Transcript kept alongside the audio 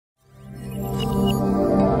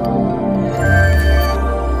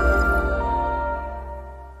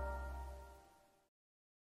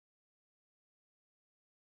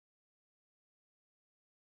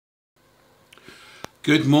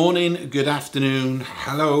Good morning, good afternoon,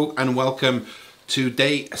 hello and welcome to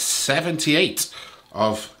day 78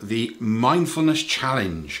 of the Mindfulness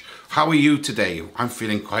Challenge. How are you today? I'm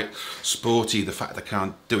feeling quite sporty. The fact that I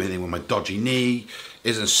can't do anything with my dodgy knee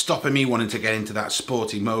isn't stopping me wanting to get into that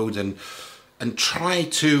sporty mode and try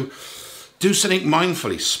to do something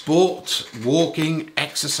mindfully. Sport, walking,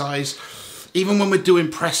 exercise. Even when we're doing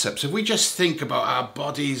press-ups, if we just think about our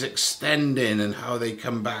bodies extending and how they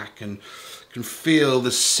come back and can feel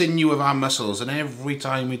the sinew of our muscles, and every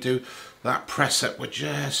time we do that press-up, we're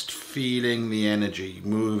just feeling the energy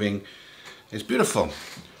moving. It's beautiful.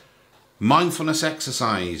 Mindfulness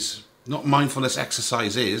exercise, not mindfulness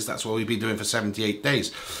exercises, that's what we've been doing for 78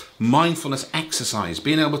 days. Mindfulness exercise,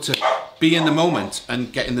 being able to be in the moment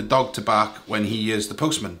and getting the dog to bark when he hears the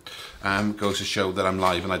postman. Goes to show that I'm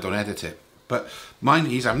live and I don't edit it. But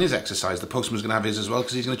he's having his exercise, the postman's going to have his as well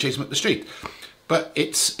because he's going to chase him up the street. But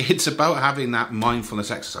it's about having that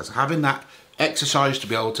mindfulness exercise, having that exercise to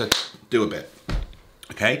be able to do a bit.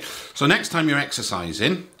 Okay, so next time you're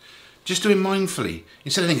exercising, just do it mindfully.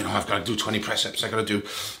 Instead of thinking, oh, I've got to do 20 press-ups, I've got to do,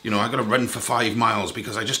 I've got to run for 5 miles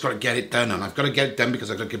because I just got to get it done, and I've got to get it done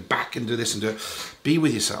because I've got to get back and do this and do it. Be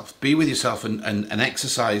with yourself. Be with yourself and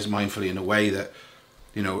exercise mindfully in a way that,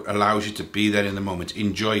 allows you to be there in the moment.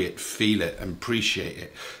 Enjoy it, feel it, and appreciate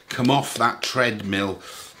it. Come off that treadmill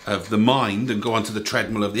of the mind and go onto the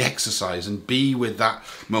treadmill of the exercise and be with that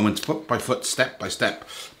moment, foot by foot, step by step,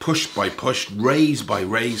 push by push, raise by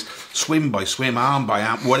raise, swim by swim, arm by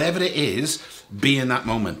arm, whatever it is, be in that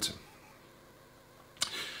moment.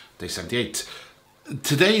 Day 78.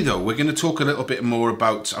 Today though, we're going to talk a little bit more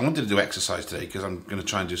about, I wanted to do exercise today because I'm going to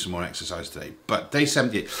try and do some more exercise today, but day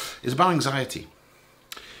 78 is about anxiety.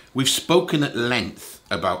 We've spoken at length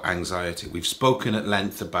about anxiety. We've spoken at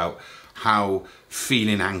length about how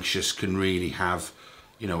feeling anxious can really have,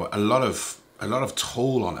 a lot of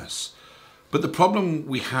toll on us. But the problem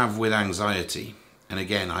we have with anxiety, and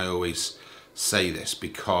again, I always say this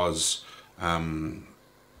because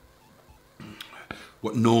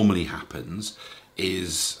what normally happens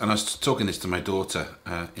is, and I was talking this to my daughter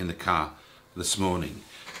in the car this morning,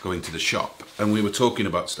 going to the shop, and we were talking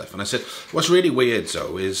about stuff, and I said, what's really weird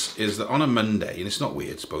though is that on a Monday, and it's not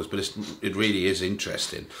weird, I suppose, but it really is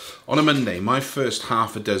interesting. On a Monday, my first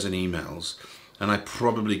half a dozen emails, and I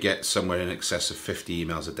probably get somewhere in excess of 50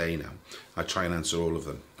 emails a day now. I try and answer all of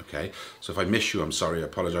them, okay? So if I miss you, I'm sorry, I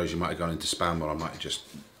apologise, you might have gone into spam, or I might have just,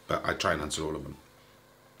 but I try and answer all of them.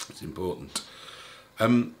 It's important.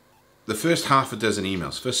 The first half a dozen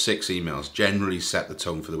emails, first 6 emails, generally set the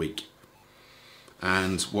tone for the week.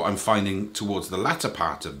 And what I'm finding towards the latter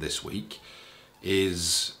part of this week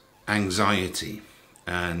is anxiety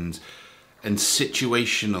and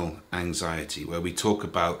situational anxiety, where we talk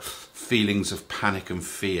about feelings of panic and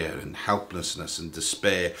fear and helplessness and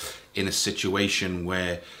despair in a situation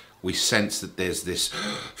where we sense that there's this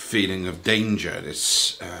feeling of danger,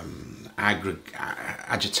 this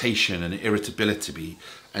agitation and irritability,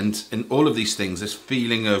 and all of these things, this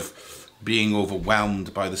feeling of being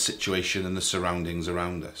overwhelmed by the situation and the surroundings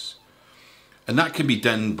around us. And that can be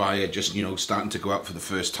done by just, starting to go out for the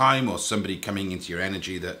first time, or somebody coming into your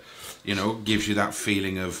energy that, gives you that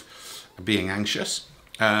feeling of being anxious.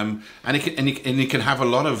 And it can have a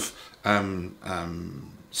lot of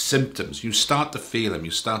symptoms. You start to feel them.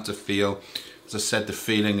 You start to feel, as I said, the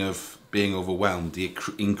feeling of being overwhelmed, the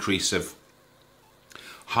increase of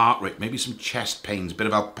heart rate, maybe some chest pains, a bit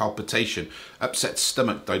of palpitation, upset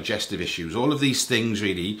stomach, digestive issues, all of these things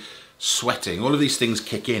really, sweating, all of these things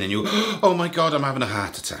kick in and you, oh my God, I'm having a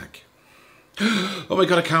heart attack. Oh my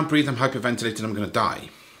God, I can't breathe, I'm hyperventilating, I'm going to die.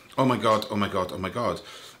 Oh my God, oh my God, oh my God.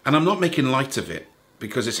 And I'm not making light of it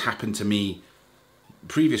because it's happened to me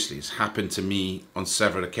previously. It's happened to me on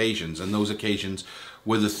several occasions, and those occasions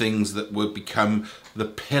were the things that would become the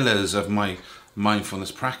pillars of my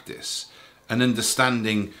mindfulness practice. And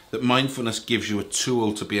understanding that mindfulness gives you a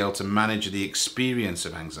tool to be able to manage the experience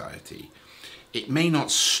of anxiety. It may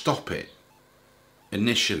not stop it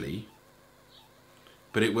initially,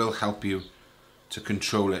 but it will help you to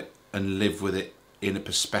control it and live with it in a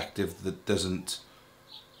perspective that doesn't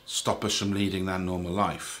stop us from leading that normal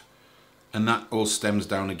life. And that all stems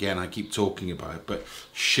down, again, I keep talking about it, but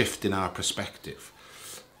shifting our perspective.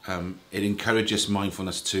 It encourages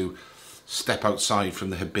mindfulness to step outside from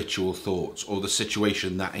the habitual thoughts or the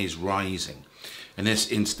situation that is rising. In this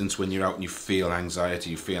instance, when you're out and you feel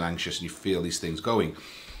anxiety, you feel anxious, and you feel these things going,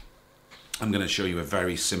 I'm going to show you a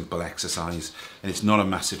very simple exercise, and it's not a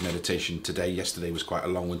massive meditation today. Yesterday was quite a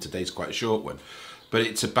long one, today's quite a short one, but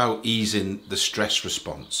it's about easing the stress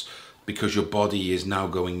response, because your body is now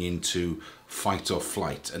going into fight or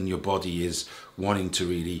flight, and your body is wanting to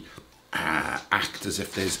really act as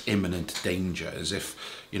if there's imminent danger, as if,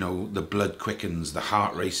 you know, the blood quickens, the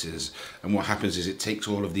heart races, and what happens is it takes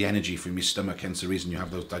all of the energy from your stomach, hence the reason you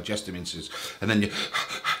have those digestive instances, and then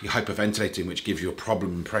you're hyperventilating, which gives you a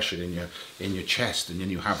problem and pressure in your chest, and then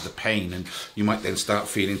you have the pain, and you might then start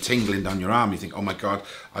feeling tingling down your arm. You think, oh my God,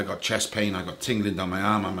 I got chest pain, I got tingling down my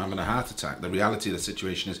arm, I'm having a heart attack. The reality of the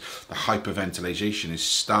situation is the hyperventilation is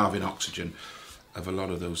starving oxygen of a lot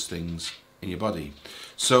of those things in your body.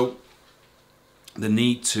 So the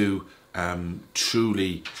need to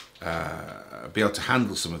truly be able to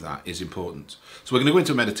handle some of that is important. So we're going to go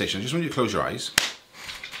into a meditation. I just want you to close your eyes.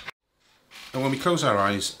 And when we close our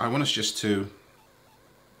eyes, I want us just to,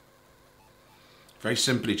 very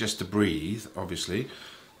simply, just to breathe, obviously.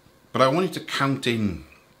 But I want you to count in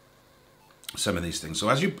some of these things. So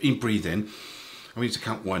as you breathe in, I want you to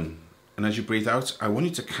count 1. And as you breathe out, I want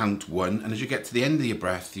you to count 1. And as you get to the end of your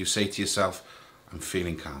breath, you say to yourself, I'm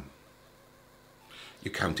feeling calm. You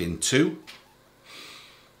count in 2,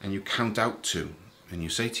 and you count out 2, and you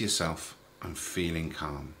say to yourself, I'm feeling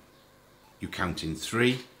calm. You count in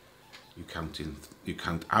 3, you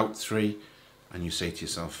count out 3, and you say to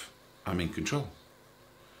yourself, I'm in control.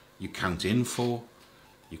 You count in 4,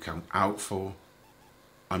 you count out 4,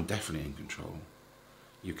 I'm definitely in control.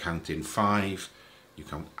 You count in 5, you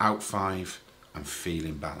count out 5, I'm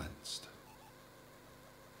feeling balanced.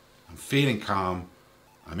 I'm feeling calm,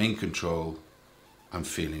 I'm in control, I'm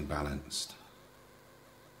feeling balanced.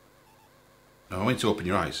 Now I want you to open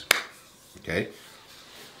your eyes, okay?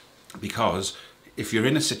 Because if you're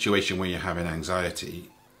in a situation where you're having anxiety,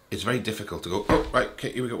 it's very difficult to go, oh, right,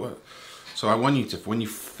 okay, here we go. So I want you to, when you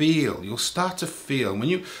feel, you'll start to feel, when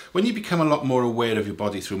you become a lot more aware of your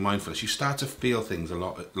body through mindfulness, you start to feel things a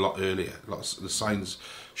lot earlier. The signs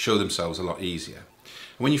show themselves a lot easier.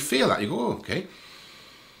 And when you feel that, you go, oh, okay.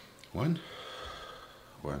 1,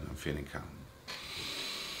 I'm feeling calm.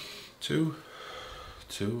 2,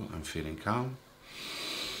 I'm feeling calm.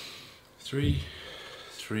 3,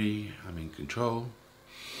 I'm in control.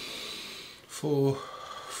 4,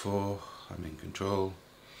 I'm in control.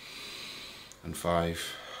 And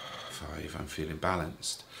 5, I'm feeling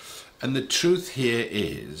balanced. And the truth here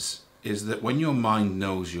is that when your mind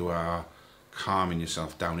knows you are calming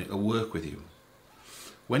yourself down, it'll work with you.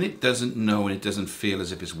 When it doesn't know and it doesn't feel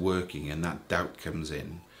as if it's working and that doubt comes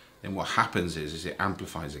in, then what happens is it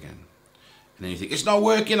amplifies again. And then you think, it's not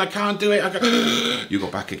working, I can't do it. You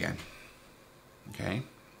go back again. Okay?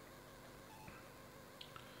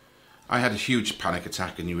 I had a huge panic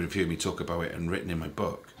attack, and you would have heard me talk about it and written in my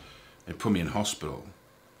book. It put me in hospital.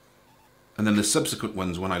 And then the subsequent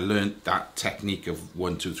ones, when I learned that technique of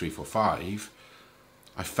 1, 2, 3, 4, 5,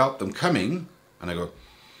 I felt them coming, and I go,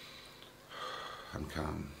 I'm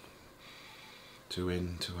calm. 2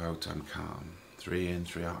 in, 2 out, I'm calm. 3 in,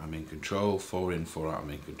 3 out, I'm in control. 4 in, 4 out, I'm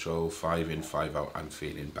in control. 5 in, 5 out, I'm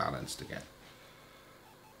feeling balanced again.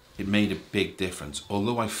 It made a big difference,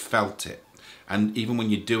 although I felt it. And even when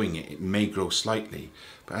you're doing it, it may grow slightly.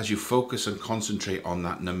 But as you focus and concentrate on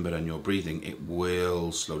that number and your breathing, it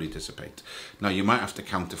will slowly dissipate. Now, you might have to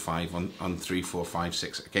count to 5 on 3, 4, 5,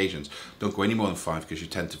 6 occasions. Don't go any more than 5, because you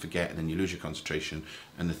tend to forget, and then you lose your concentration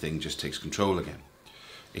and the thing just takes control again.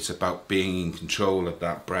 It's about being in control of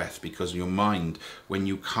that breath, because your mind, when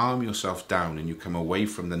you calm yourself down and you come away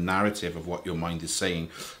from the narrative of what your mind is saying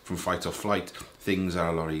from fight or flight, things are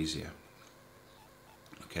a lot easier.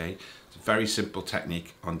 Okay? It's a very simple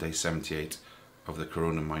technique on day 78 of the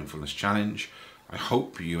Corona Mindfulness Challenge. I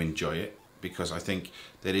hope you enjoy it, because I think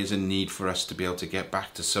there is a need for us to be able to get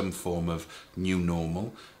back to some form of new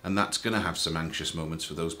normal, and that's going to have some anxious moments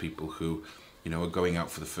for those people who, you know, are going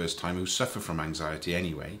out for the first time, who suffer from anxiety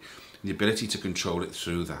anyway. The ability to control it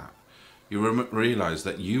through that. You realize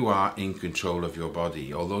that you are in control of your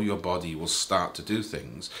body. Although your body will start to do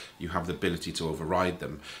things, you have the ability to override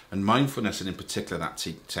them. And mindfulness, and in particular that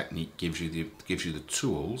technique, gives you the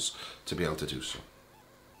tools to be able to do so.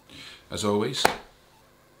 As always,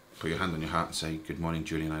 put your hand on your heart and say, good morning,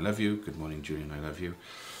 Julian, I love you. Good morning, Julian, I love you.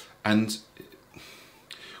 And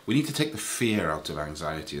we need to take the fear out of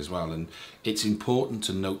anxiety as well. And it's important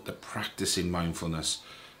to note that practicing mindfulness,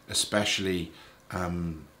 especially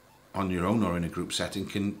on your own or in a group setting,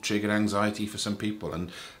 can trigger anxiety for some people.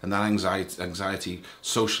 And that anxiety,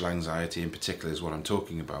 social anxiety in particular, is what I'm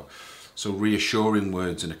talking about. So reassuring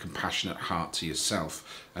words and a compassionate heart to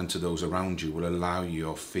yourself and to those around you will allow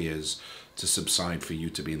your fears to subside for you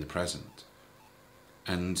to be in the present.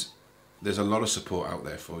 And there's a lot of support out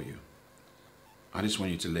there for you. I just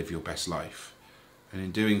want you to live your best life. And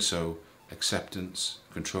in doing so, acceptance,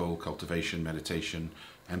 control, cultivation, meditation,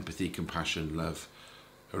 empathy, compassion, love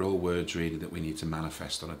are all words really that we need to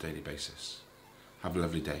manifest on a daily basis. Have a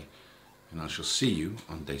lovely day, and I shall see you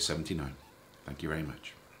on day 79. Thank you very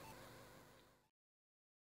much.